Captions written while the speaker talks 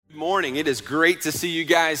Good morning. It is great to see you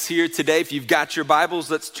guys here today. If you've got your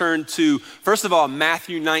Bibles, let's turn to, first of all,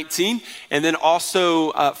 Matthew 19, and then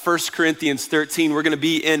also 1 Corinthians 13. We're going to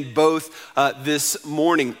be in both this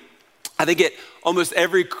morning. I think at almost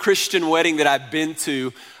every Christian wedding that I've been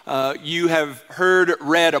to, you have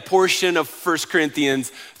read a portion of 1 Corinthians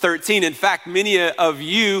 13. In fact, many of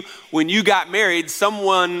you, when you got married,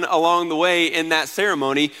 someone along the way in that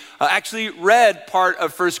ceremony actually read part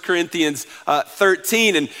of 1 Corinthians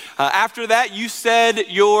 13. And after that, you said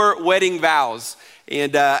your wedding vows.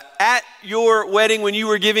 And at your wedding, when you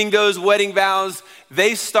were giving those wedding vows,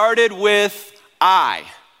 they started with I.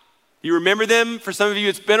 You remember them? For some of you,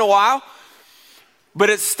 it's been a while. But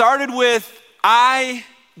it started with I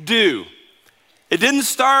do. It didn't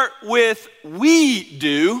start with we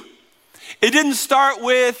do. It didn't start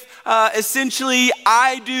with essentially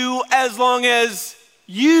I do as long as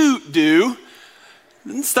you do. It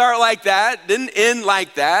didn't start like that. Didn't end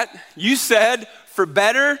like that. You said for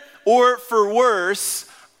better or for worse,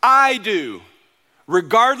 I do,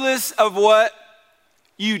 regardless of what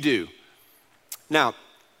you do. Now,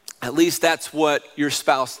 at least that's what your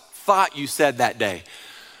spouse thought you said that day.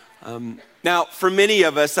 Now, for many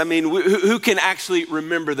of us, I mean, who can actually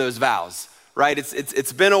remember those vows, right?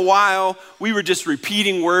 It's been a while. We were just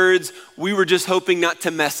repeating words. We were just hoping not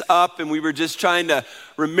to mess up, and we were just trying to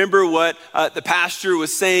remember what the pastor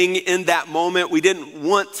was saying in that moment. We didn't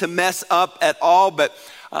want to mess up at all, but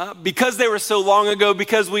because they were so long ago,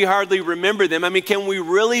 because we hardly remember them, I mean, can we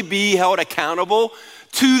really be held accountable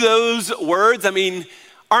to those words? I mean,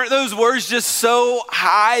 aren't those words just so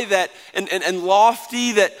high that and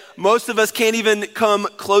lofty that most of us can't even come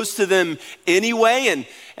close to them anyway?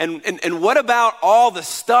 And what about all the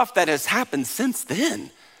stuff that has happened since then?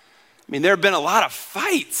 I mean, there have been a lot of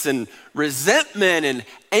fights and resentment and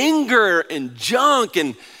anger and junk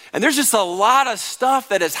and there's just a lot of stuff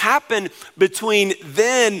that has happened between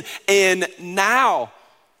then and now.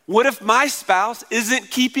 What if my spouse isn't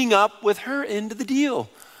keeping up with her end of the deal?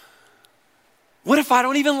 What if I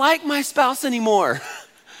don't even like my spouse anymore?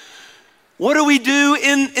 What do we do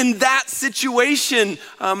in that situation?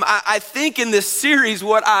 I think in this series,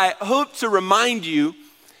 what I hope to remind you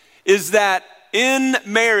is that in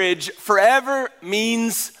marriage, forever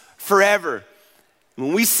means forever.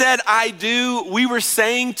 When we said I do, we were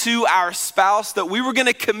saying to our spouse that we were going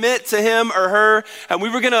to commit to him or her, and we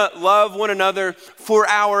were going to love one another for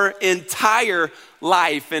our entire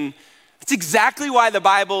life. And it's exactly why the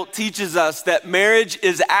Bible teaches us that marriage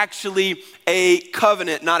is actually a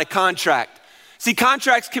covenant, not a contract. See,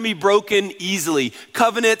 contracts can be broken easily.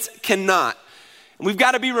 Covenants cannot. And we've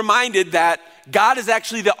got to be reminded that God is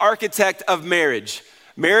actually the architect of marriage.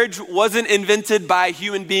 Marriage wasn't invented by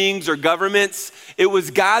human beings or governments. It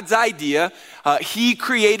was God's idea. He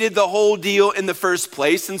created the whole deal in the first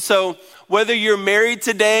place. And so whether you're married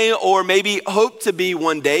today or maybe hope to be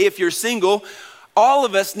one day, if you're single, all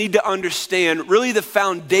of us need to understand really the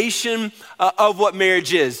foundation of what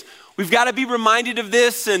marriage is. We've got to be reminded of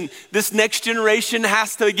this, and this next generation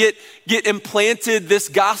has to get implanted this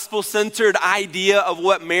gospel-centered idea of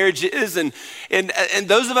what marriage is. And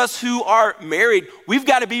those of us who are married, we've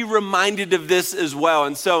got to be reminded of this as well.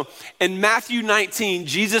 And so in Matthew 19,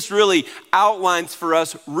 Jesus really outlines for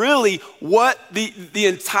us really what the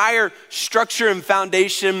entire structure and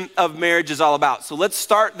foundation of marriage is all about. So let's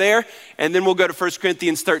start there, and then we'll go to 1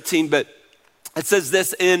 Corinthians 13. But it says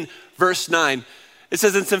this in verse 9. It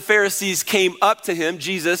says, and some Pharisees came up to him,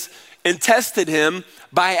 Jesus, and tested him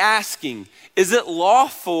by asking, is it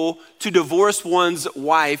lawful to divorce one's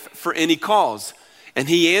wife for any cause? And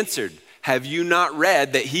he answered, have you not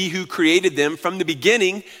read that he who created them from the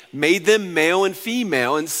beginning made them male and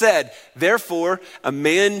female and said, therefore a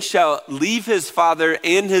man shall leave his father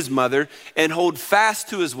and his mother and hold fast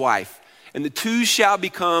to his wife, and the two shall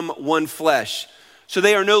become one flesh. So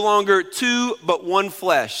they are no longer two, but one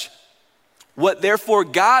flesh. What therefore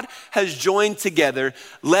God has joined together,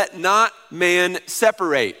 let not man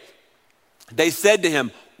separate. They said to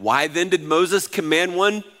him, why then did Moses command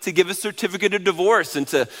one to give a certificate of divorce and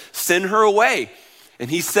to send her away?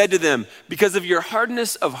 And he said to them, because of your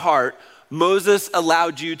hardness of heart, Moses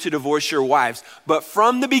allowed you to divorce your wives. But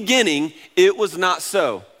from the beginning, it was not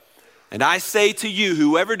so. And I say to you,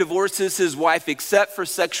 whoever divorces his wife except for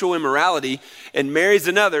sexual immorality and marries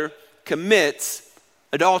another commits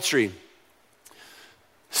adultery.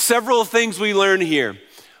 Several things we learn here.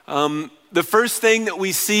 The first thing that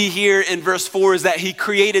we see here in verse 4 is that he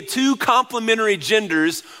created two complementary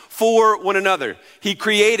genders for one another. He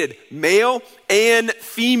created male and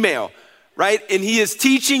female, right? And he is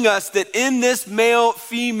teaching us that in this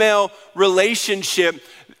male-female relationship,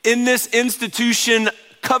 in this institution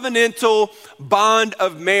covenantal bond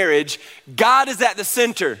of marriage, God is at the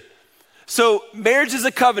center. So marriage is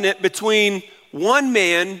a covenant between one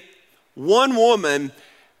man, one woman,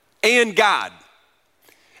 and God.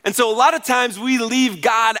 And so a lot of times we leave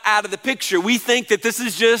God out of the picture. We think that this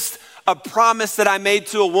is just a promise that I made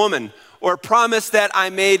to a woman or a promise that I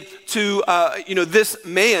made to this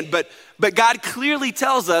man. But God clearly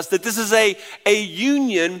tells us that this is a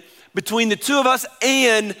union between the two of us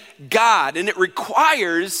and God. And it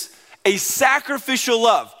requires a sacrificial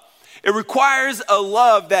love. It requires a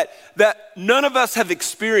love that none of us have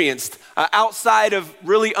experienced outside of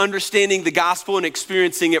really understanding the gospel and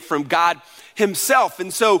experiencing it from God himself.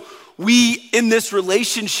 And so we, in this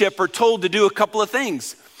relationship, are told to do a couple of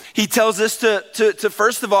things. He tells us to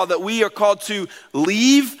first of all, that we are called to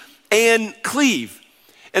leave and cleave.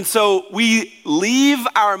 And so we leave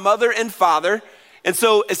our mother and father. And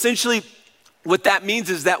so essentially what that means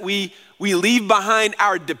is that we leave behind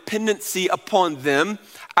our dependency upon them,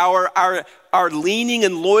 our leaning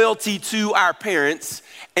and loyalty to our parents,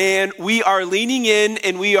 and we are leaning in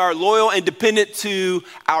and we are loyal and dependent to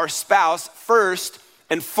our spouse first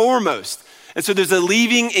and foremost. And so there's a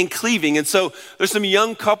leaving and cleaving. And so there's some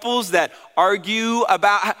young couples that argue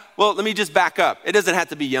about, well, let me just back up. It doesn't have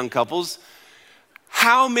to be young couples.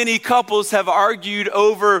 How many couples have argued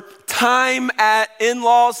over time at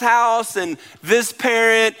in-laws' house and this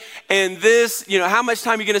parent and this, how much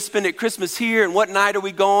time are you going to spend at Christmas here and what night are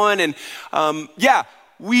we going? And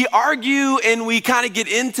we argue and we kind of get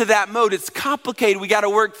into that mode. It's complicated. We got to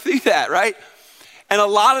work through that, right? And a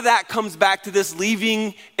lot of that comes back to this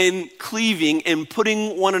leaving and cleaving and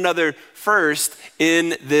putting one another first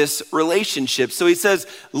in this relationship. So he says,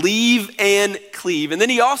 leave and cleave. And then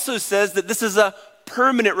he also says that this is a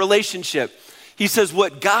permanent relationship. He says,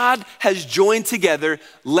 what God has joined together,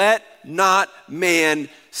 let not man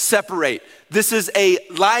separate. This is a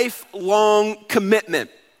lifelong commitment.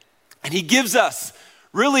 And he gives us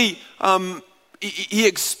really, he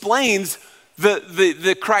explains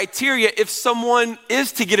the criteria if someone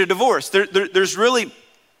is to get a divorce. There's really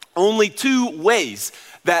only two ways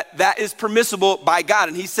that is permissible by God.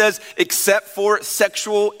 And he says, except for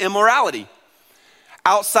sexual immorality.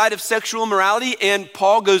 Outside of sexual immorality, and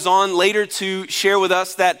Paul goes on later to share with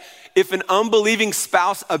us that if an unbelieving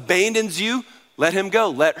spouse abandons you, let him go,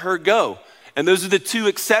 let her go. And those are the two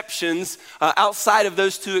exceptions. Outside of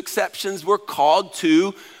those two exceptions, we're called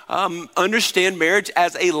to understand marriage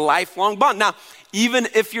as a lifelong bond. Now, even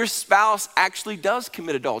if your spouse actually does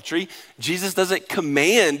commit adultery, Jesus doesn't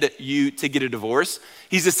command you to get a divorce.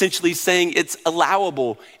 He's essentially saying it's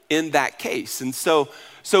allowable in that case. And so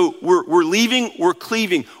we're leaving, we're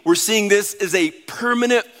cleaving. We're seeing this as a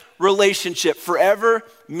permanent relationship. Forever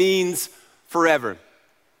means forever.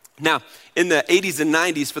 Now, in the 80s and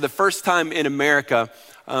 90s, for the first time in America,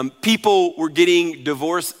 people were getting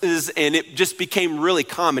divorces and it just became really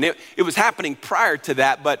common. It was happening prior to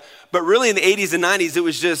that, but really in the 80s and 90s, it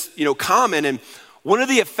was just, common. And one of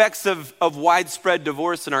the effects of widespread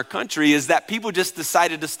divorce in our country is that people just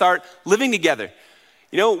decided to start living together.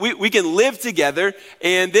 We can live together,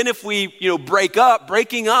 and then if we,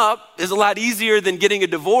 breaking up is a lot easier than getting a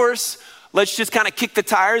divorce. Let's just kind of kick the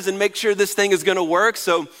tires and make sure this thing is going to work.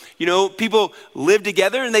 So, people live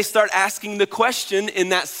together and they start asking the question in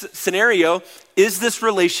that scenario, is this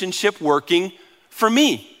relationship working for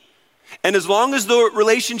me? And as long as the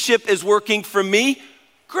relationship is working for me,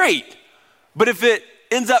 great. But if it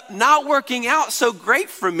ends up not working out so great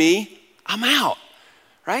for me, I'm out,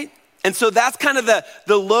 right? And so that's kind of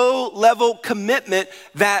the low level commitment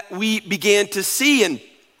that we began to see. And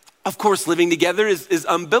of course, living together is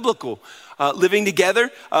unbiblical. Living together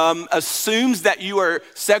assumes that you are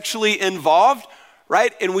sexually involved,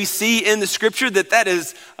 right? And we see in the scripture that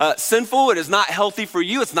is sinful. It is not healthy for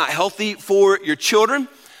you. It's not healthy for your children.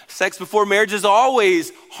 Sex before marriage is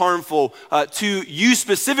always harmful to you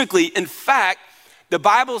specifically. In fact, the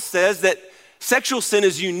Bible says that sexual sin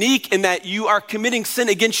is unique in that you are committing sin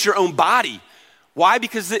against your own body. Why?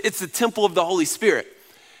 Because it's the temple of the Holy Spirit.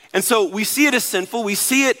 And so we see it as sinful. We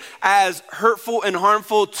see it as hurtful and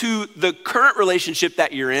harmful to the current relationship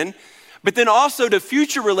that you're in, but then also to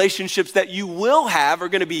future relationships that you will have are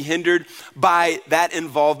going to be hindered by that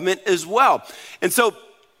involvement as well. And so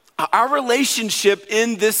our relationship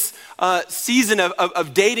in this season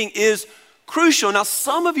of dating is crucial. Now,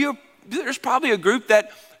 some of you, there's probably a group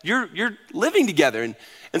that you're living together.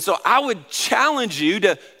 And so I would challenge you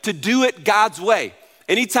to do it God's way.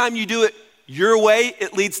 Anytime you do it your way,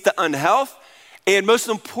 it leads to unhealth. And most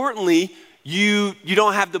importantly, you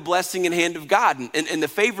don't have the blessing and hand of God and the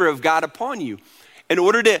favor of God upon you. In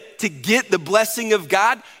order to get the blessing of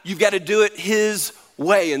God, you've got to do it His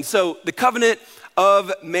way. And so the covenant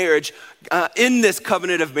of marriage, in this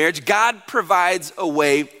covenant of marriage, God provides a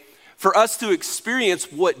way for us to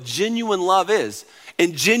experience what genuine love is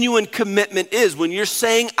and genuine commitment is. When you're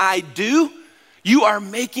saying I do, you are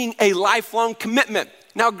making a lifelong commitment.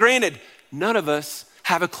 Now, granted, none of us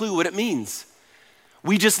have a clue what it means.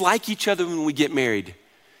 We just like each other when we get married.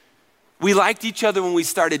 We liked each other when we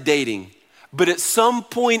started dating. But at some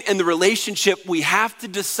point in the relationship, we have to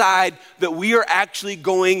decide that we are actually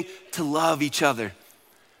going to love each other.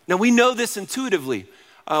 Now, we know this intuitively.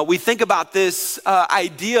 We think about this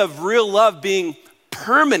idea of real love being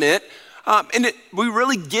permanent, we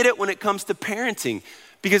really get it when it comes to parenting.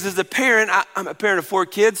 Because as a parent, I'm a parent of 4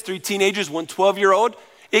 kids, 3 teenagers, 1 12-year-old.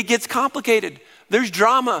 It gets complicated. There's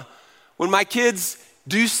drama. When my kids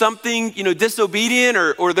do something, disobedient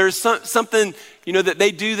or there's something, that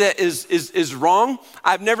they do that is wrong,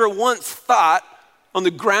 I've never once thought on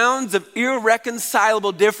the grounds of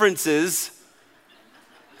irreconcilable differences,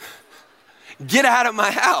 get out of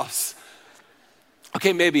my house.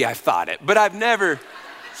 Okay, maybe I thought it, but I've never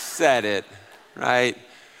said it, right?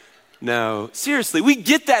 No, seriously, we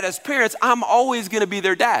get that as parents. I'm always gonna be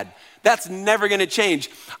their dad. That's never gonna change.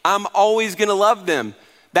 I'm always gonna love them.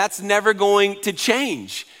 That's never going to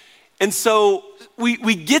change. And so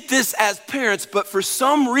we get this as parents, but for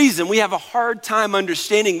some reason, we have a hard time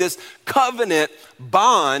understanding this covenant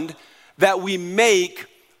bond that we make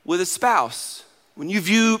with a spouse. When you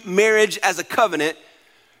view marriage as a covenant,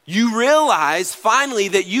 you realize finally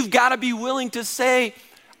that you've got to be willing to say,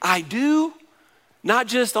 I do, not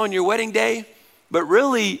just on your wedding day, but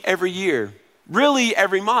really every year, really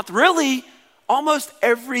every month, really almost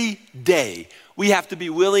every day. We have to be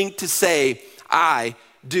willing to say, I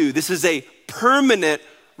do. This is a permanent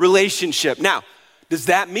relationship. Now, does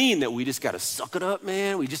that mean that we just got to suck it up,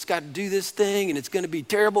 man? We just got to do this thing and it's going to be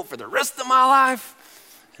terrible for the rest of my life?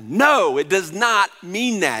 No, it does not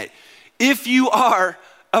mean that. If you are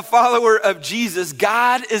a follower of Jesus,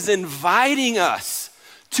 God is inviting us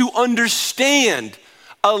to understand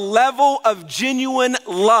a level of genuine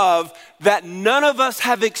love that none of us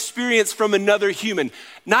have experienced from another human.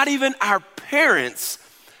 Not even our parents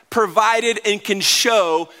provided and can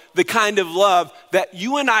show the kind of love that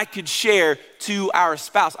you and I could share to our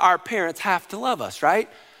spouse. Our parents have to love us, right?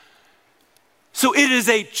 So it is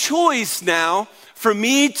a choice now for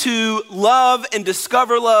me to love and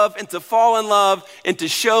discover love and to fall in love and to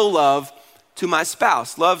show love to my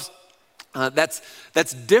spouse. Love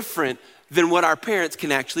that's different than what our parents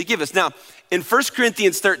can actually give us. Now, in 1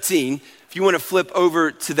 Corinthians 13, if you want to flip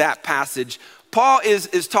over to that passage, Paul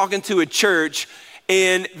is talking to a church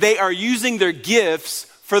and they are using their gifts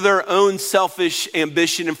for their own selfish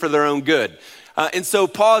ambition and for their own good. And so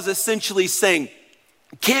Paul is essentially saying,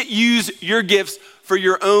 can't use your gifts for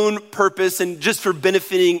your own purpose and just for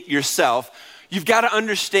benefiting yourself. You've got to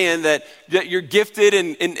understand that you're gifted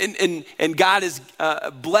and God has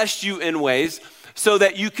blessed you in ways so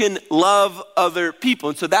that you can love other people.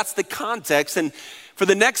 And so that's the context. And for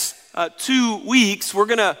the next 2 weeks, we're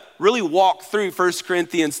going to really walk through 1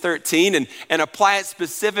 Corinthians 13 and apply it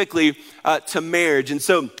specifically to marriage. And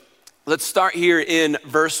so let's start here in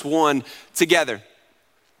verse 1 together.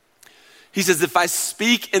 He says, if I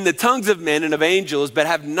speak in the tongues of men and of angels, but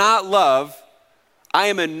have not love, I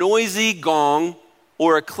am a noisy gong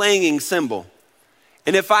or a clanging cymbal.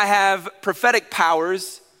 And if I have prophetic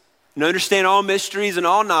powers and understand all mysteries and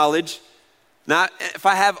all knowledge, if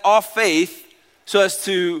I have all faith so as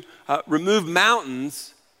to remove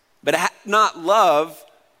mountains, but have not love,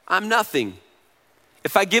 I'm nothing.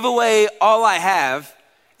 If I give away all I have,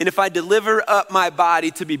 and if I deliver up my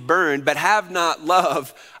body to be burned, but have not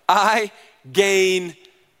love, I gain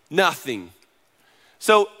nothing.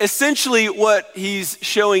 So essentially what he's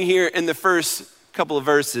showing here in the first couple of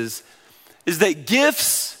verses is that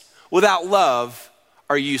gifts without love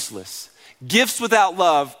are useless. Gifts without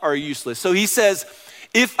love are useless. So he says,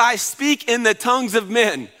 if I speak in the tongues of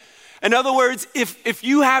men, in other words, if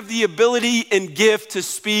you have the ability and gift to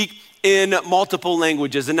speak in multiple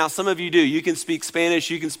languages, and now some of you do, you can speak Spanish,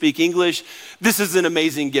 you can speak English. This is an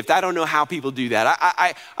amazing gift. I don't know how people do that.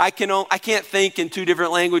 I can't think in 2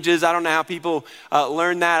 different languages. I don't know how people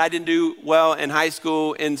learn that. I didn't do well in high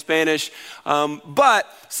school in Spanish, but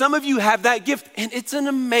some of you have that gift, and it's an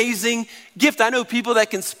amazing gift. I know people that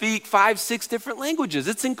can speak 5, 6 different languages.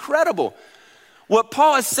 It's incredible. What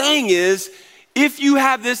Paul is saying is, if you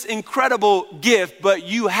have this incredible gift, but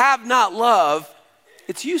you have not love,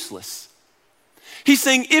 it's useless. He's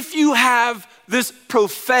saying if you have this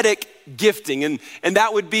prophetic gifting. And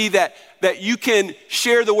that would be that you can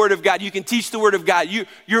share the word of God. You can teach the word of God.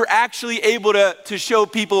 You're actually able to show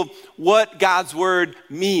people what God's word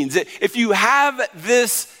means. If you have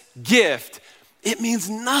this gift, it means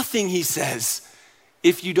nothing, he says,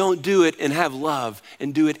 if you don't do it and have love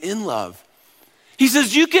and do it in love. He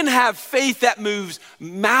says you can have faith that moves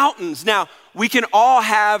mountains. Now, we can all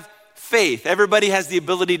have faith. Everybody has the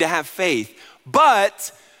ability to have faith.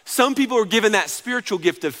 But some people are given that spiritual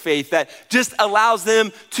gift of faith that just allows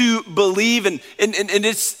them to believe, and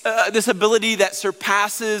it's this ability that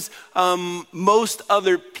surpasses most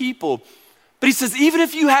other people. But he says, even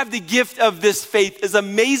if you have the gift of this faith, as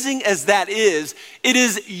amazing as that is, it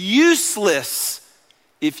is useless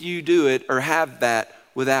if you do it or have that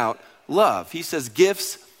without love. He says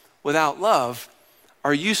gifts without love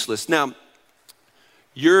are useless. Now,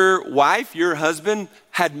 your wife, your husband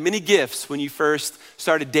had many gifts when you first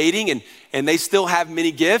started dating, and they still have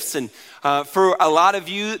many gifts. And for a lot of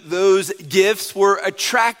you, those gifts were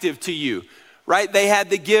attractive to you, right? They had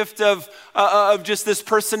the gift of just this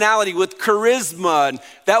personality with charisma, and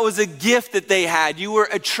that was a gift that they had. You were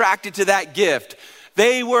attracted to that gift.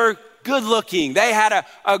 They were good looking. They had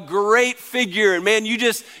a great figure, and man, you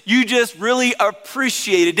just really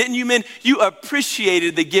appreciated, didn't you, men? You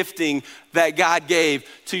appreciated the gifting that God gave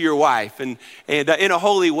to your wife, and in a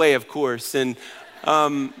holy way, of course. And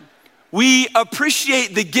we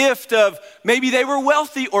appreciate the gift of maybe they were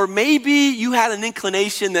wealthy, or maybe you had an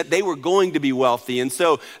inclination that they were going to be wealthy, and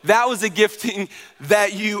so that was a gifting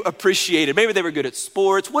that you appreciated. Maybe they were good at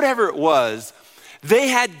sports, whatever it was. They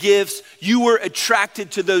had gifts, you were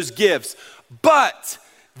attracted to those gifts. But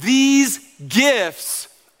these gifts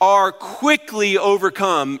are quickly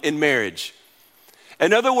overcome in marriage.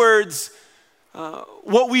 In other words,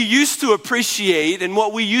 what we used to appreciate and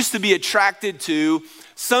what we used to be attracted to,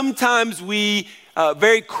 sometimes we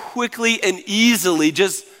very quickly and easily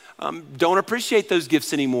just don't appreciate those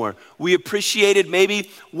gifts anymore. We appreciated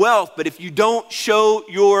maybe wealth, but if you don't show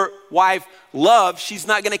your wife love, she's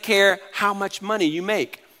not gonna care how much money you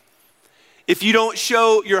make. If you don't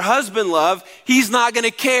show your husband love, he's not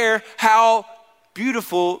gonna care how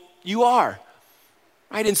beautiful you are,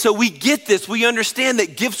 right? And so we get this, we understand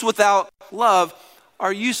that gifts without love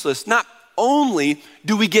are useless. Not only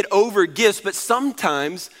do we get over gifts, but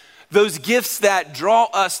sometimes those gifts that draw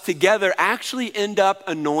us together actually end up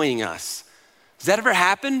annoying us. Has that ever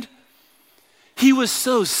happened? He was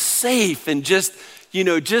so safe and just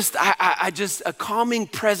a calming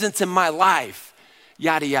presence in my life.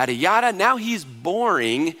 Yada, yada, yada. Now he's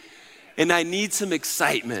boring and I need some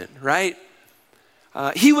excitement, right?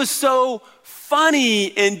 He was so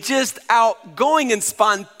funny and just outgoing and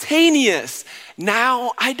spontaneous.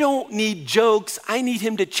 Now I don't need jokes. I need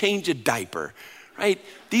him to change a diaper, right?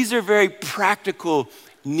 These are very practical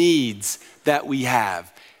needs that we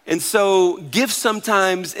have. And so gifts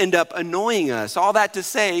sometimes end up annoying us. All that to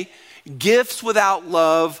say, gifts without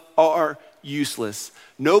love are useless.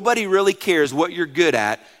 Nobody really cares what you're good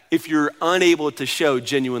at if you're unable to show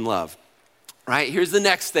genuine love, right? Here's the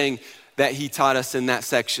next thing that he taught us in that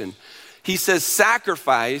section. He says,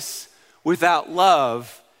 sacrifice without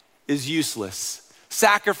love is useless.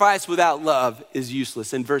 Sacrifice without love is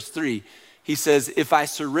useless. In verse 3, he says, if I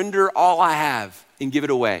surrender all I have and give it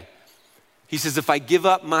away. He says, if I give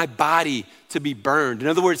up my body to be burned. In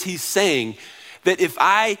other words, he's saying that if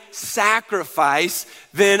I sacrifice,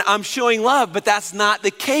 then I'm showing love, but that's not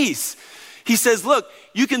the case. He says, look,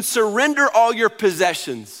 you can surrender all your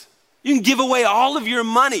possessions. You can give away all of your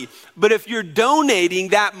money, but if you're donating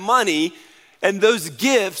that money and those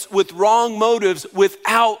gifts with wrong motives,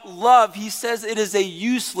 without love, he says it is a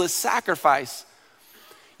useless sacrifice.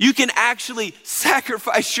 You can actually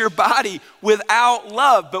sacrifice your body without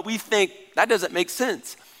love, but we think that doesn't make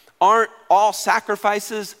sense. Aren't all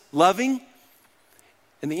sacrifices loving?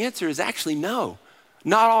 And the answer is actually no.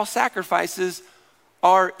 Not all sacrifices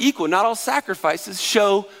are equal. Not all sacrifices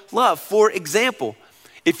show love. For example,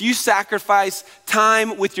 if you sacrifice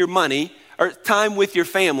time with your money or time with your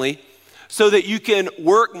family so that you can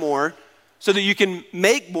work more, so that you can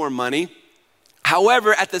make more money,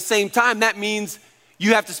 however, at the same time, that means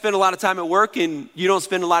you have to spend a lot of time at work and you don't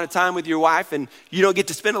spend a lot of time with your wife and you don't get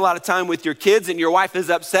to spend a lot of time with your kids and your wife is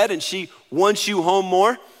upset and she wants you home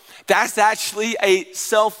more. That's actually a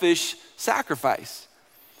selfish sacrifice.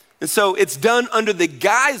 And so it's done under the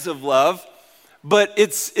guise of love, but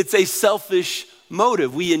it's a selfish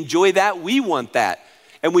motive. We enjoy that, we want that.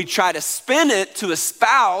 And we try to spin it to a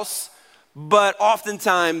spouse, but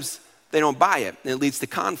oftentimes they don't buy it and it leads to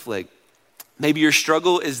conflict. Maybe your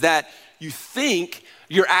struggle is that you think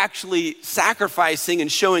you're actually sacrificing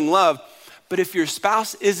and showing love, but if your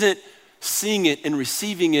spouse isn't seeing it and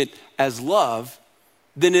receiving it as love,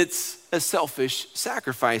 then it's a selfish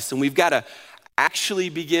sacrifice. And we've got to actually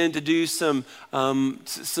begin to do some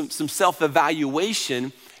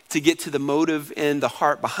self-evaluation to get to the motive and the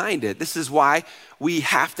heart behind it. This is why we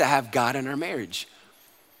have to have God in our marriage.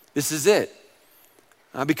 This is it.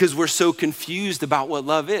 Because we're so confused about what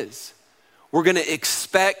love is. We're going to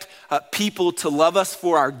expect people to love us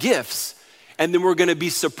for our gifts, and then we're going to be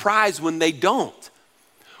surprised when they don't.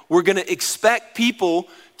 We're going to expect people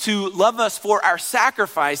to love us for our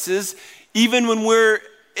sacrifices, even when we're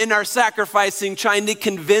in our sacrificing trying to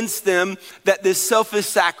convince them that this selfish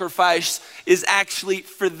sacrifice is actually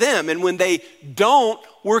for them. And when they don't,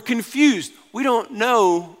 we're confused. We don't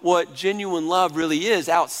know what genuine love really is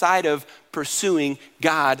outside of pursuing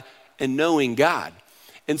God and knowing God.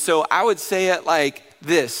 And so I would say it like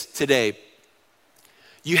this today.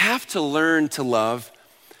 You have to learn to love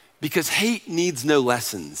because hate needs no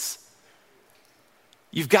lessons.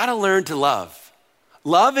 You've got to learn to love.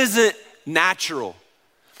 Love isn't natural,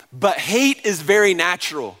 but hate is very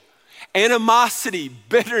natural. Animosity,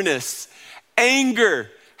 bitterness, anger,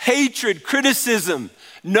 hatred, criticism.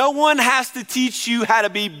 No one has to teach you how to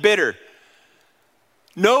be bitter.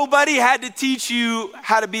 Nobody had to teach you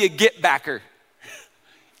how to be a get-backer.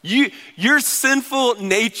 Your sinful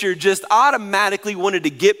nature just automatically wanted to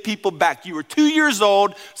get people back. You were 2 years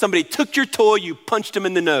old, somebody took your toy, you punched them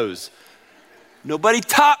in the nose. Nobody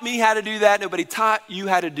taught me how to do that. Nobody taught you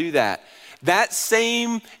how to do that. That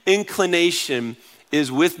same inclination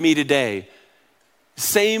is with me today.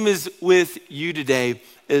 Same is with you today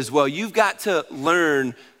as well. You've got to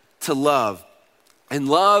learn to love. And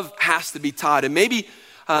love has to be taught. And maybe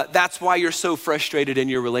that's why you're so frustrated in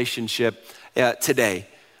your relationship today.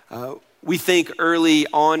 We think early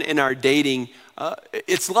on in our dating,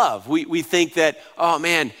 it's love. We think that, oh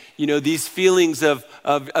man, these feelings of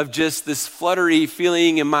just this fluttery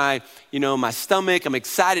feeling in my stomach, I'm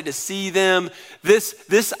excited to see them.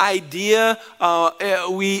 This idea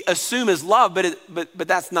we assume is love, but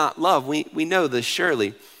that's not love. We know this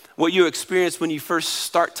surely. What you experience when you first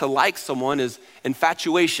start to like someone is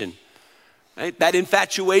infatuation. Right? That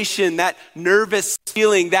infatuation, that nervous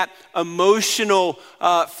feeling, that emotional,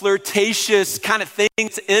 flirtatious kind of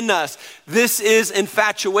things in us. This is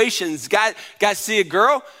infatuation. Guys see a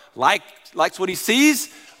girl, likes what he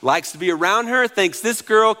sees, likes to be around her, thinks this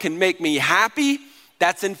girl can make me happy.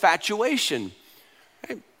 That's infatuation.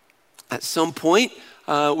 Right? At some point,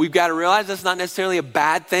 we've got to realize that's not necessarily a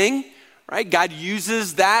bad thing. Right? God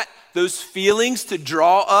uses those feelings to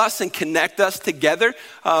draw us and connect us together.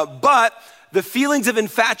 But the feelings of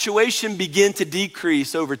infatuation begin to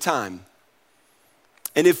decrease over time.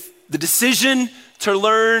 And if the decision to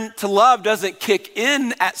learn to love doesn't kick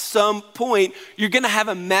in at some point, you're going to have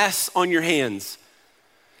a mess on your hands.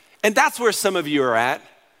 And that's where some of you are at.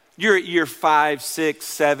 You're at year 5, 6,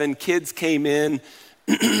 7. Kids came in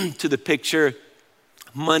to the picture.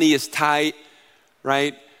 Money is tight,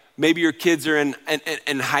 right? Maybe your kids are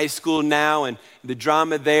in high school now, and the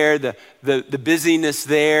drama there, the busyness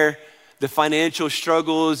there, the financial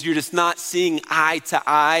struggles, you're just not seeing eye to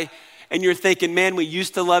eye. And you're thinking, man, we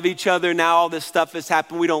used to love each other. Now all this stuff has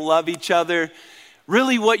happened. We don't love each other.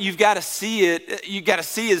 Really what you got to see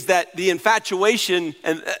is that the infatuation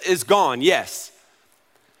is gone, yes.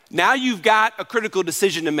 Now you've got a critical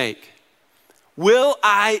decision to make. Will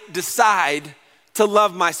I decide to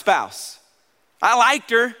love my spouse? I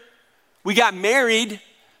liked her. We got married.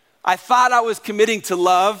 I thought I was committing to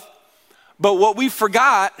love. But what we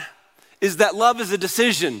forgot is that love is a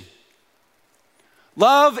decision.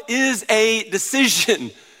 Love is a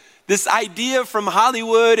decision. This idea from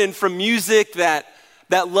Hollywood and from music that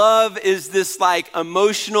love is this like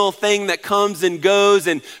emotional thing that comes and goes,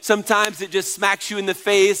 and sometimes it just smacks you in the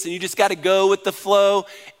face and you just got to go with the flow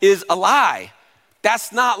is a lie.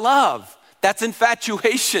 That's not love. That's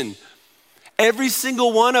infatuation. Every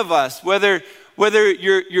single one of us, whether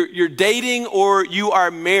you're dating or you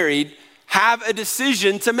are married, have a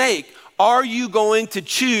decision to make. Are you going to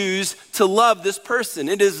choose to love this person?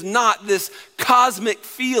 It is not this cosmic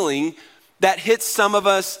feeling that hits some of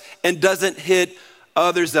us and doesn't hit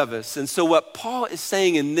others of us. And so what Paul is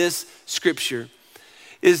saying in this scripture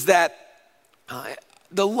is that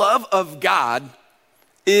the love of God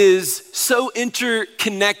is so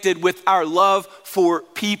interconnected with our love for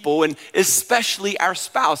people and especially our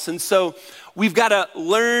spouse. And so we've got to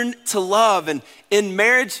learn to love. And in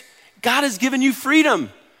marriage, God has given you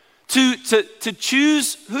freedom to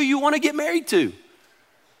choose who you want to get married to.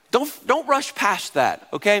 Don't rush past that,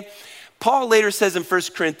 okay? Paul later says in 1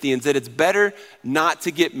 Corinthians that it's better not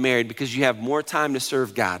to get married because you have more time to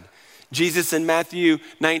serve God. Jesus in Matthew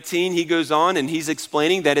 19, he goes on and he's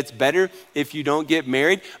explaining that it's better if you don't get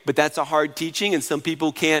married, but that's a hard teaching and some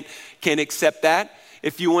people can't accept that.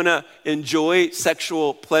 If you want to enjoy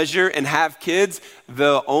sexual pleasure and have kids,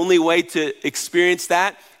 the only way to experience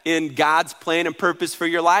that in God's plan and purpose for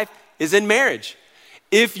your life is in marriage.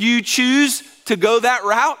 If you choose to go that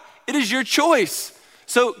route, it is your choice.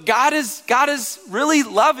 So God is really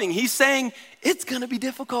loving. He's saying it's going to be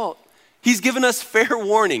difficult. He's given us fair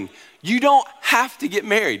warning. You don't have to get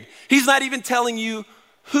married. He's not even telling you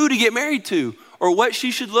who to get married to or what she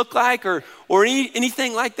should look like or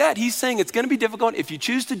anything like that. He's saying it's going to be difficult. If you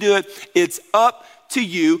choose to do it, it's up to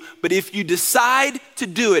you. But if you decide to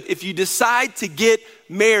do it, if you decide to get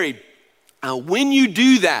married, when you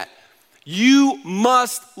do that, you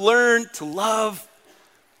must learn to love,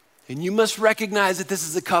 and you must recognize that this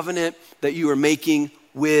is a covenant that you are making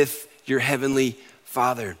with your heavenly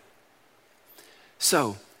Father.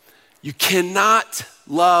 So, you cannot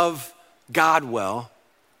love God well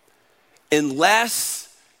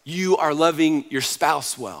unless you are loving your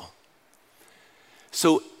spouse well.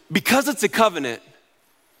 So, because it's a covenant,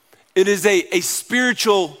 it is a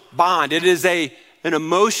spiritual bond. It is an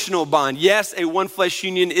emotional bond. Yes, a one flesh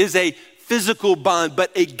union is a physical bond, but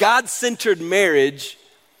a God-centered marriage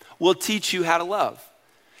will teach you how to love.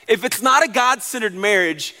 If it's not a God-centered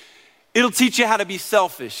marriage, it'll teach you how to be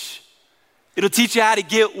selfish. It'll teach you how to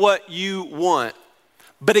get what you want.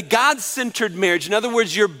 But a God-centered marriage, in other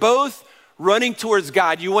words, you're both running towards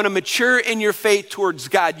God. You want to mature in your faith towards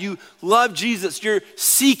God. You love Jesus. You're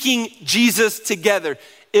seeking Jesus together.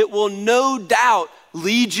 It will no doubt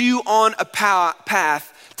lead you on a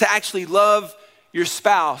path to actually love your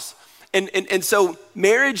spouse. And so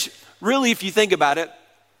marriage, really, if you think about it,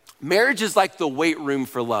 marriage is like the weight room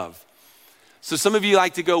for love. So some of you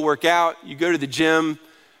like to go work out. You go to the gym.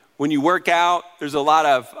 When you work out, there's a lot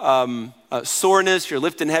of soreness. You're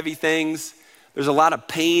lifting heavy things. There's a lot of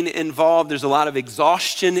pain involved. There's a lot of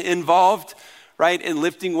exhaustion involved, right? In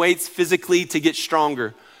lifting weights physically to get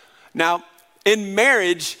stronger. Now, in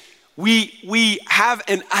marriage, we have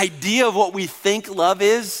an idea of what we think love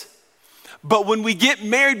is. But when we get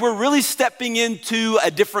married, we're really stepping into a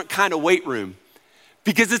different kind of weight room.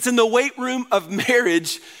 Because it's in the weight room of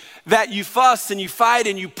marriage that you fuss and you fight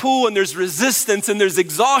and you pull and there's resistance and there's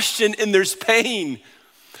exhaustion and there's pain.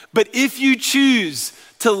 But if you choose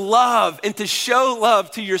to love and to show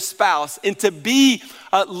love to your spouse and to be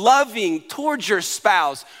loving towards your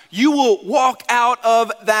spouse, you will walk out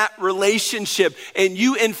of that relationship and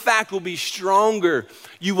you in fact will be stronger.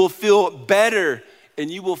 You will feel better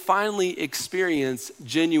and you will finally experience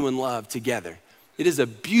genuine love together. It is a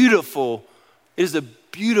beautiful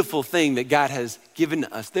thing that God has given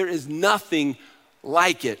to us. There is nothing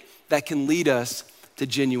like it that can lead us to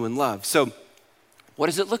genuine love. So what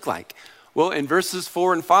does it look like? Well, in verses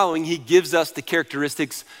 4 and following, he gives us the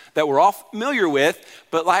characteristics that we're all familiar with,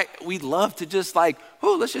 but we love to just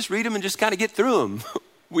let's just read them and just kind of get through them.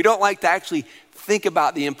 We don't like to actually think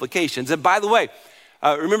about the implications. And by the way,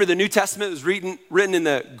 remember the New Testament was written in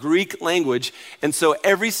the Greek language, and so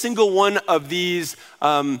every single one of these,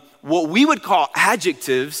 what we would call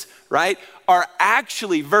adjectives, right, are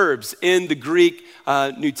actually verbs in the Greek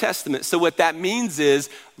New Testament. So what that means is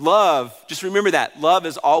love, just remember that, love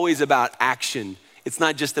is always about action. It's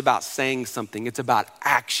not just about saying something, it's about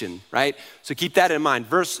action, right? So keep that in mind.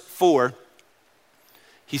 Verse 4,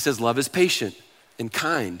 he says, love is patient and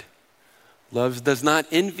kind. Love does not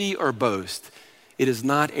envy or boast. It is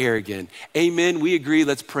not arrogant. Amen. We agree.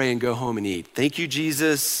 Let's pray and go home and eat. Thank you,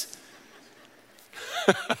 Jesus.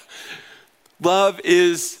 Love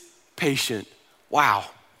is patient. Wow.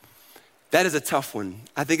 That is a tough one.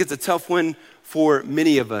 I think it's a tough one for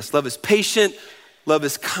many of us. Love is patient. Love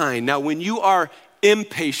is kind. Now, when you are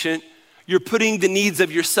impatient, you're putting the needs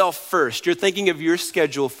of yourself first. You're thinking of your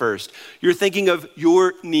schedule first. You're thinking of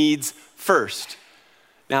your needs first.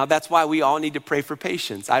 Now, that's why we all need to pray for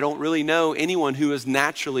patience. I don't really know anyone who is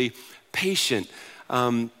naturally patient.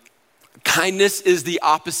 Kindness is the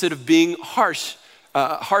opposite of being harsh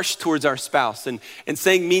towards our spouse and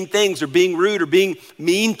saying mean things or being rude or being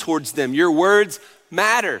mean towards them. Your words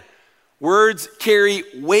matter. Words carry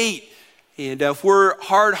weight. And if we're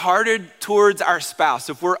hard-hearted towards our spouse,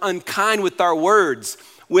 if we're unkind with our words,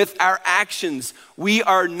 with our actions, we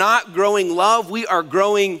are not growing love, we are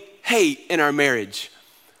growing hate in our marriage.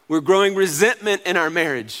 We're growing resentment in our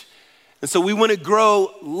marriage. And so we want to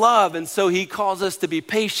grow love. And so he calls us to be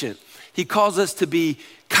patient. He calls us to be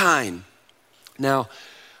kind. Now,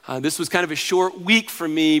 this was kind of a short week for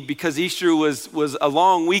me because Easter was a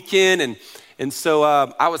long weekend. And so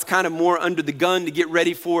I was kind of more under the gun to get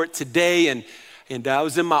ready for it today. And And I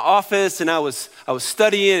was in my office and I was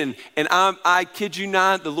studying and I kid you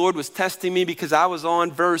not, the Lord was testing me because I was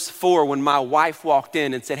on verse 4 when my wife walked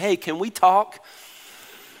in and said, "Hey, can we talk?"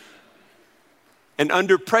 And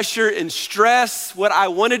under pressure and stress, what I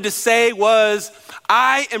wanted to say was,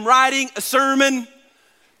 I am writing a sermon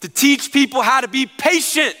to teach people how to be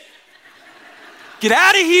patient. Get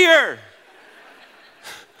out of here.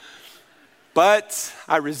 But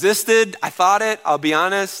I resisted. I thought it, I'll be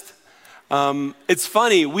honest. It's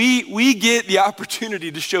funny, we get the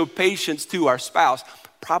opportunity to show patience to our spouse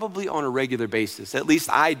probably on a regular basis. At least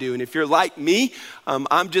I do. And if you're like me,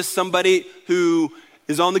 I'm just somebody who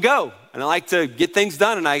is on the go. And I like to get things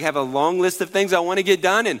done. And I have a long list of things I want to get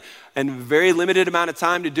done and very limited amount of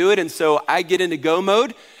time to do it. And so I get into go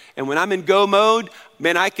mode. And when I'm in go mode,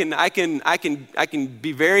 man, I can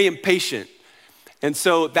be very impatient. And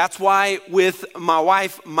so that's why with my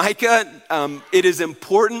wife, Micah, it is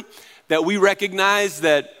important that we recognize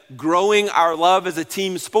that growing our love is a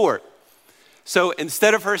team sport. So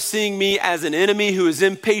instead of her seeing me as an enemy who is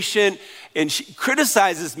impatient and she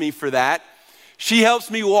criticizes me for that, she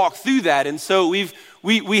helps me walk through that. And so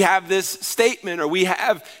we have this statement, or we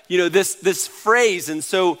have, this phrase. And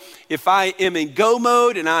so if I am in go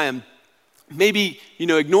mode and I am maybe,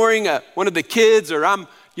 ignoring one of the kids, or I'm,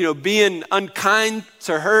 being unkind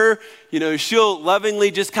to her, she'll lovingly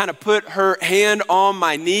just kind of put her hand on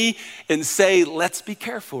my knee and say, "Let's be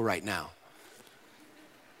careful right now."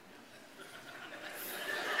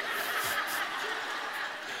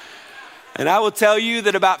 And I will tell you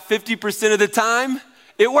that about 50% of the time,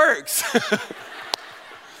 it works.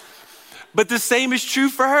 But the same is true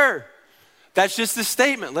for her. That's just a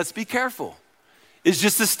statement. Let's be careful. It's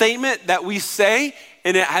just a statement that we say,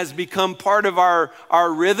 and it has become part of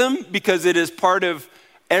our rhythm because it is part of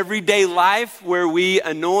everyday life where we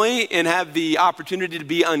annoy and have the opportunity to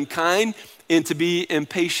be unkind and to be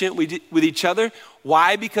impatient with each other.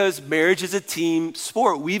 Why? Because marriage is a team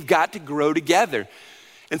sport. We've got to grow together.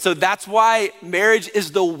 And so that's why marriage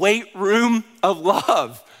is the weight room of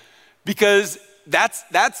love, because that's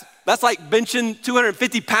like benching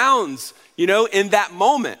 250 pounds, in that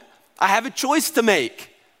moment. I have a choice to make.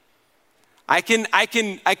 I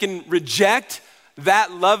can reject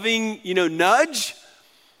that loving, nudge,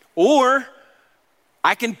 or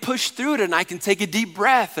I can push through it and I can take a deep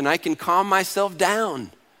breath and I can calm myself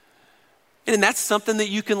down. And that's something that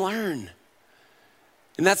you can learn.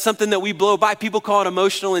 And that's something that we blow by. People call it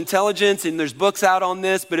emotional intelligence, and there's books out on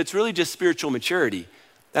this, but it's really just spiritual maturity.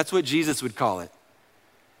 That's what Jesus would call it.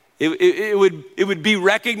 It would be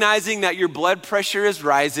recognizing that your blood pressure is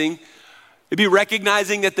rising. It'd be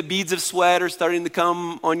recognizing that the beads of sweat are starting to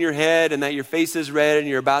come on your head and that your face is red and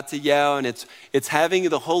you're about to yell. And it's having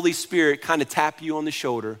the Holy Spirit kind of tap you on the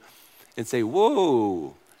shoulder and say,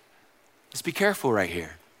 "Whoa, let's be careful right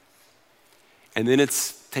here." And then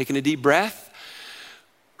it's taking a deep breath.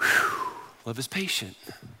 Whew, love is patient.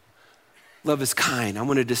 Love is kind. I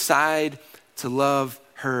want to decide to love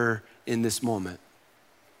her in this moment.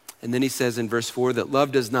 And then he says in verse 4 that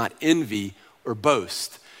love does not envy or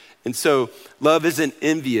boast. And so love isn't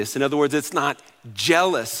envious. In other words, it's not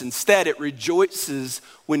jealous. Instead, it rejoices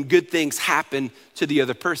when good things happen to the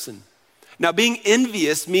other person. Now, being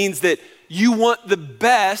envious means that you want the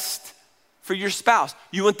best for your spouse.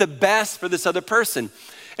 You want the best for this other person.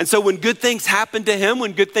 And so when good things happen to him,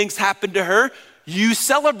 when good things happen to her, you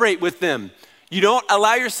celebrate with them. You don't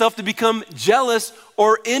allow yourself to become jealous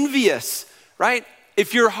or envious, right?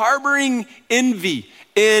 If you're harboring envy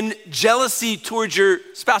and jealousy towards your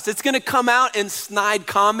spouse, it's gonna come out in snide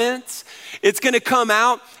comments. It's gonna come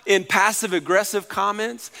out in passive aggressive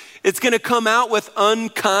comments. It's gonna come out with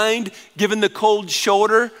unkind, giving the cold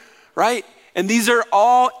shoulder, right? And these are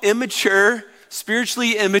all immature,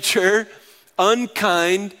 spiritually immature,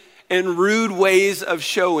 unkind, and rude ways of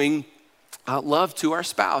showing love to our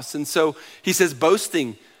spouse. And so he says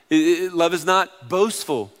boasting, love is not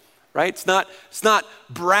boastful. Right? It's not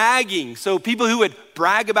bragging. So people who would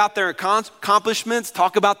brag about their accomplishments,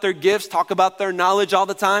 talk about their gifts, talk about their knowledge all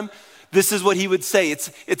the time, this is what he would say.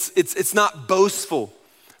 It's not boastful.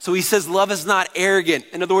 So he says love is not arrogant.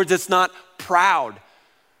 In other words, it's not proud.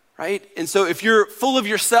 Right? And so if you're full of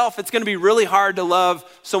yourself, it's going to be really hard to love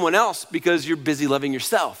someone else because you're busy loving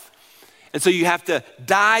yourself. And so you have to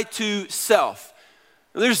die to self.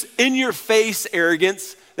 There's in your face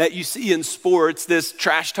arrogance that you see in sports, this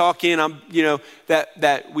trash talking,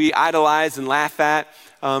 that we idolize and laugh at,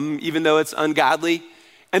 even though it's ungodly.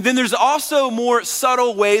 And then there's also more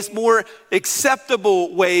subtle ways, more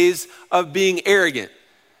acceptable ways of being arrogant.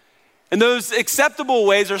 And those acceptable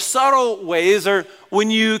ways or subtle ways are when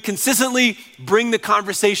you consistently bring the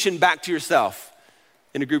conversation back to yourself.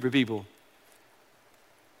 in a group of people.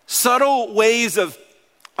 Subtle ways of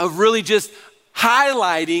really just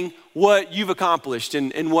highlighting what you've accomplished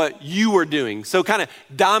and what you are doing. So kind of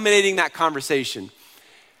dominating that conversation.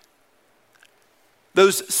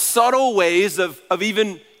 Those subtle ways of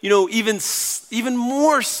even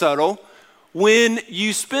more subtle when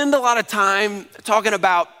you spend a lot of time talking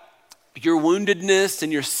about your woundedness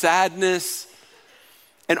and your sadness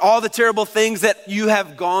and all the terrible things that you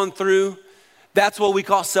have gone through. That's what we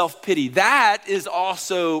call self-pity. That is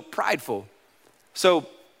also prideful. So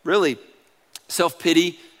really,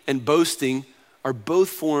 self-pity and boasting are both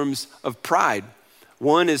forms of pride.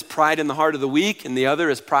 One is pride in the heart of the weak, and the other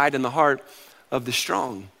is pride in the heart of the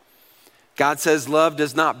strong. God says love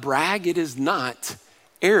does not brag, it is not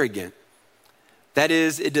arrogant. That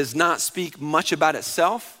is, it does not speak much about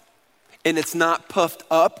itself, and it's not puffed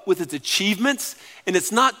up with its achievements, and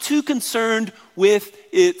it's not too concerned with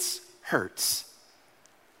its hurts.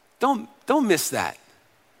 Don't miss that.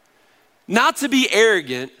 Not to be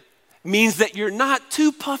arrogant means that you're not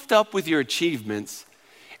too puffed up with your achievements,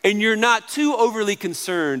 and you're not too overly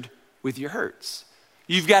concerned with your hurts.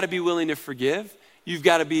 You've got to be willing to forgive. You've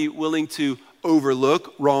got to be willing to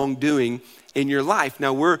overlook wrongdoing in your life.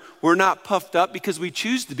 Now, we're not puffed up because we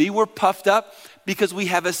choose to be. We're puffed up because we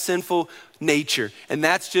have a sinful nature. And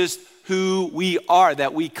that's just who we are,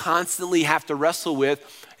 that we constantly have to wrestle with.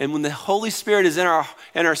 And when the Holy Spirit is in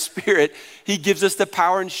our spirit, he gives us the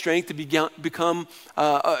power and strength to become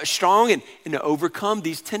strong and to overcome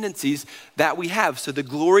these tendencies that we have. So the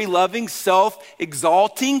glory-loving,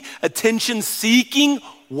 self-exalting, attention-seeking,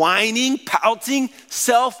 whining, pouting,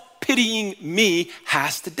 self-pitying me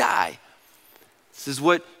has to die. This is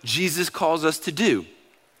what Jesus calls us to do.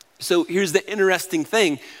 So here's the interesting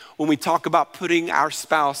thing when we talk about putting our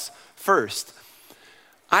spouse first.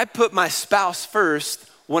 I put my spouse first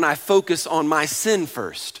when I focus on my sin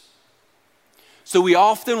first. So we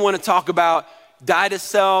often want to talk about die to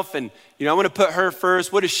self and, I want to put her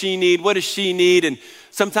first. What does she need? What does she need? And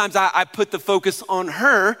sometimes I put the focus on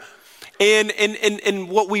her. And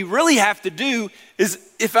what we really have to do is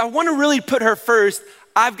if I want to really put her first,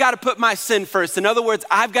 I've got to put my sin first. In other words,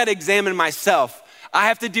 I've got to examine myself. I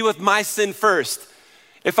have to deal with my sin first.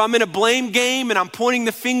 If I'm in a blame game and I'm pointing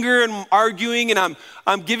the finger and arguing and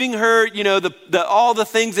I'm giving her, all the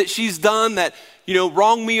things that she's done that,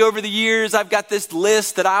 wronged me over the years, I've got this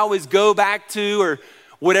list that I always go back to or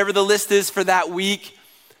whatever the list is for that week,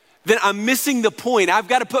 then I'm missing the point. I've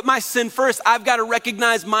got to put my sin first. I've got to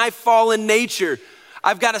recognize my fallen nature.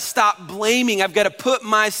 I've got to stop blaming. I've got to put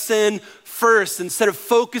my sin first instead of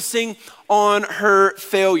focusing on her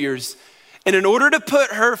failures. And in order to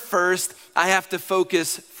put her first, I have to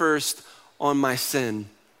focus first on my sin.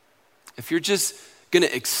 If you're just going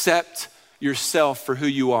to accept yourself for who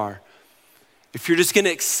you are, if you're just going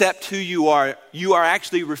to accept who you are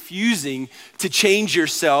actually refusing to change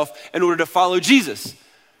yourself in order to follow Jesus,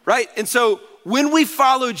 right? And so when we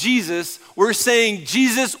follow Jesus, we're saying,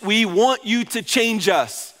 Jesus, we want you to change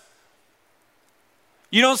us.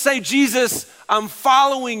 You don't say, Jesus, I'm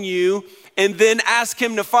following you, and then ask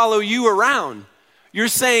him to follow you around. You're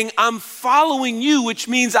saying, I'm following you, which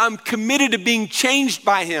means I'm committed to being changed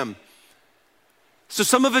by him. So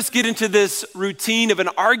some of us get into this routine of an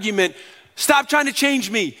argument. Stop trying to change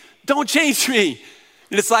me. Don't change me.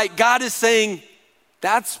 And it's like God is saying,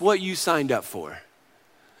 that's what you signed up for.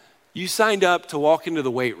 You signed up to walk into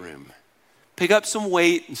the weight room, pick up some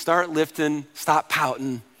weight and start lifting, stop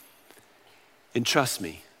pouting, and trust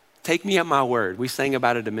me. Take me at my word. We sang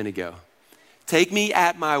about it a minute ago. Take me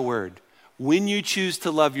at my word. When you choose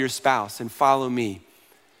to love your spouse and follow me,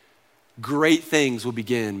 great things will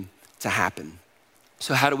begin to happen.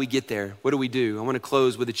 So how do we get there? What do we do? I want to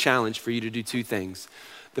close with a challenge for you to do two things.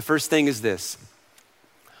 The first thing is this.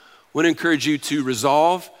 I want to encourage you to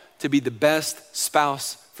resolve to be the best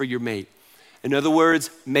spouse for your mate. In other words,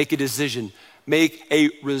 make a decision. Make a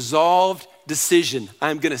resolved decision.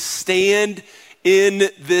 I'm going to stand in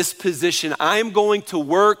this position. I'm going to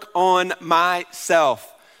work on myself.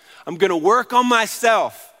 I'm going to work on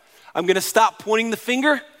myself. I'm going to stop pointing the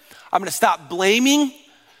finger. I'm going to stop blaming.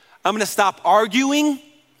 I'm going to stop arguing.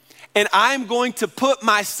 And I'm going to put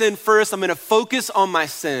my sin first. I'm going to focus on my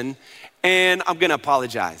sin. And I'm going to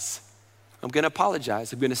apologize. I'm going to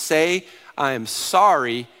apologize. I'm going to say I am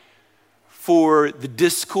sorry for the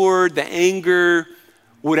discord, the anger,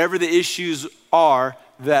 whatever the issues are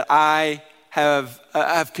that I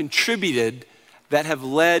have contributed that have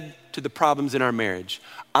led to the problems in our marriage.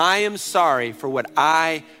 I am sorry for what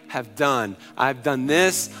I have done. I've done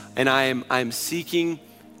this, and I'm seeking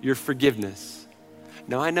your forgiveness.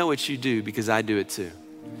 Now, I know what you do because I do it too.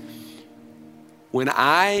 when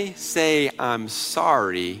I say I'm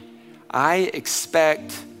sorry, I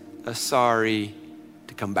expect a sorry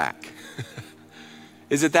to come back.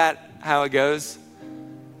 Isn't that how it goes?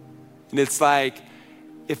 And it's like,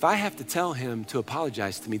 if I have to tell him to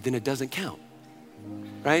apologize to me, then it doesn't count,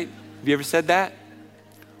 right? Have you ever said that?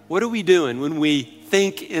 What are we doing when we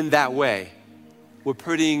think in that way? We're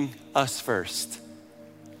putting us first.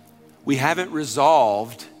 We haven't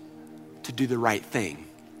resolved to do the right thing.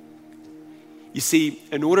 You see,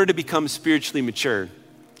 in order to become spiritually mature,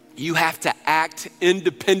 you have to act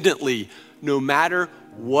independently no matter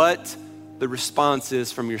what the response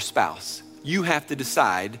is from your spouse. You have to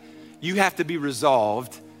decide, you have to be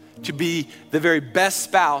resolved to be the very best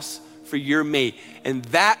spouse for your mate. And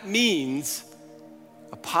that means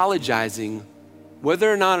apologizing,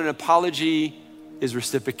 whether or not an apology is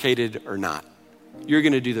reciprocated or not. You're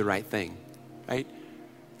gonna do the right thing, right?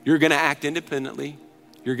 You're gonna act independently.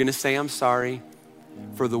 You're gonna say, I'm sorry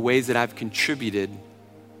for the ways that I've contributed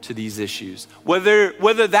to these issues. Whether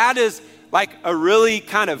that is like a really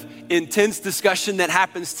kind of intense discussion that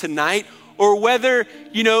happens tonight, or whether,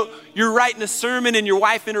 you're writing a sermon and your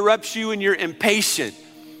wife interrupts you and you're impatient.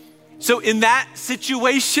 So in that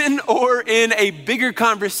situation or in a bigger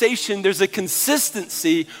conversation, there's a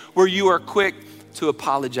consistency where you are quick to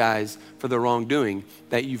apologize for the wrongdoing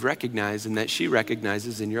that you've recognized and that she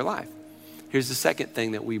recognizes in your life. Here's the second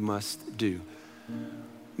thing that we must do.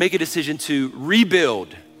 Make a decision to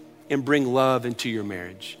rebuild and bring love into your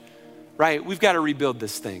marriage, right? We've got to rebuild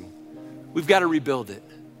this thing. We've got to rebuild it.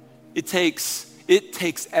 It takes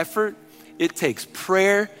effort. It takes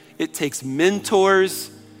prayer. It takes mentors.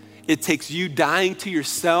 It takes you dying to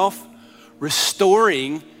yourself,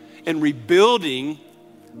 restoring and rebuilding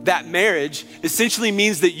that marriage essentially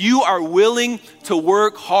means that you are willing to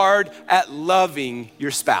work hard at loving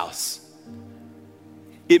your spouse.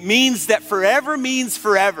 It means that forever means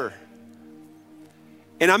forever.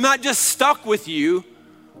 And I'm not just stuck with you.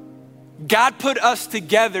 God put us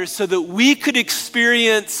together so that we could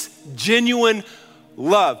experience genuine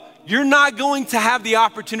love. You're not going to have the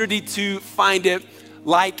opportunity to find it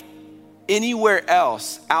like anywhere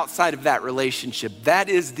else outside of that relationship. That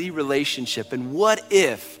is the relationship. And what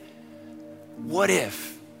if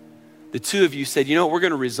the two of you said, we're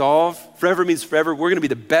going to resolve, forever means forever. We're going to be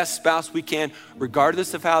the best spouse we can,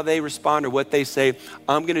 regardless of how they respond or what they say.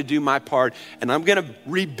 I'm going to do my part and I'm going to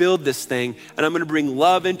rebuild this thing and I'm going to bring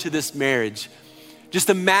love into this marriage. Just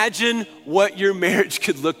imagine what your marriage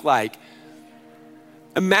could look like.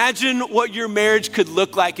 Imagine what your marriage could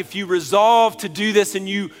look like if you resolved to do this and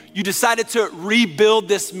you decided to rebuild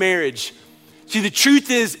this marriage. See, the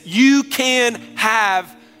truth is you can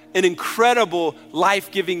have an incredible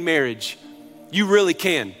life-giving marriage. You really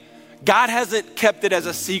can. God hasn't kept it as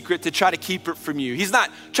a secret to try to keep it from you. He's not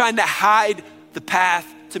trying to hide the path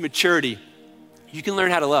to maturity. You can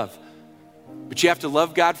learn how to love, but you have to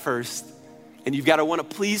love God first and you've got to want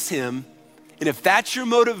to please him. And if that's your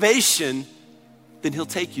motivation, then he'll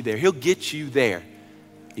take you there. He'll get you there.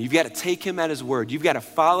 And you've got to take him at his word. You've got to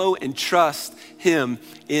follow and trust him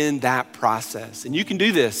in that process. And you can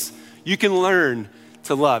do this. You can learn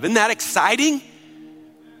to love. Isn't that exciting?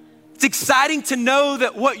 It's exciting to know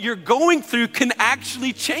that what you're going through can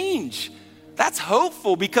actually change. That's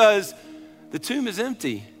hopeful because the tomb is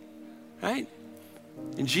empty, right?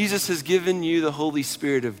 And Jesus has given you the Holy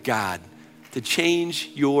Spirit of God to change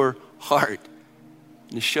your heart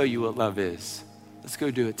and to show you what love is. Let's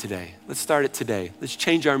go do it today. Let's start it today. Let's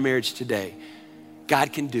change our marriage today.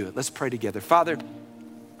 God can do it. Let's pray together. Father,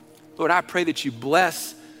 Lord, I pray that you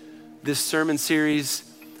bless this sermon series.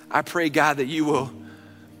 I pray, God, that you will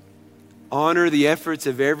honor the efforts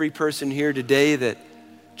of every person here today that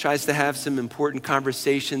tries to have some important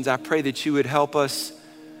conversations. I pray that you would help us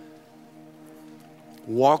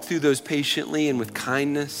walk through those patiently and with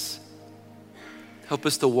kindness. Help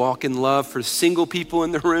us to walk in love. For single people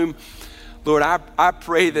in the room, Lord, I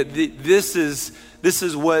pray that this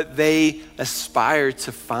is what they aspire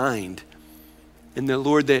to find. And that,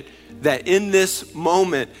 Lord, that in this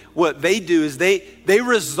moment, what they do is they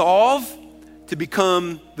resolve to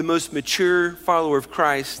become the most mature follower of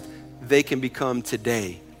Christ they can become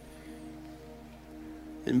today.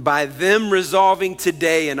 And by them resolving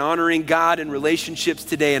today and honoring God in relationships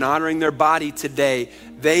today and honoring their body today,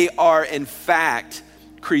 they are in fact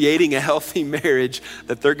creating a healthy marriage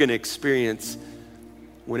that they're going to experience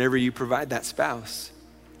whenever you provide that spouse.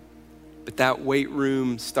 But that weight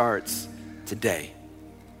room starts today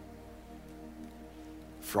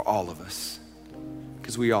for all of us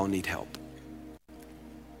because we all need help.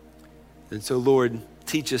 And so, Lord,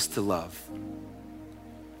 teach us to love.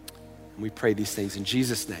 And we pray these things in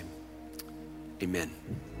Jesus' name. Amen.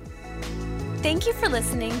 Thank you for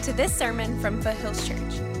listening to this sermon from Foothills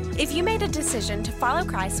Church. If you made a decision to follow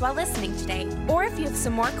Christ while listening today, or if you have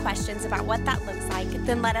some more questions about what that looks like,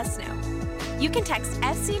 then let us know. You can text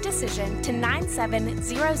FC Decision to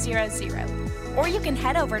 97000, or you can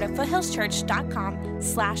head over to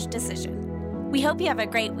foothillschurch.com/decision. We hope you have a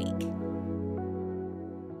great week.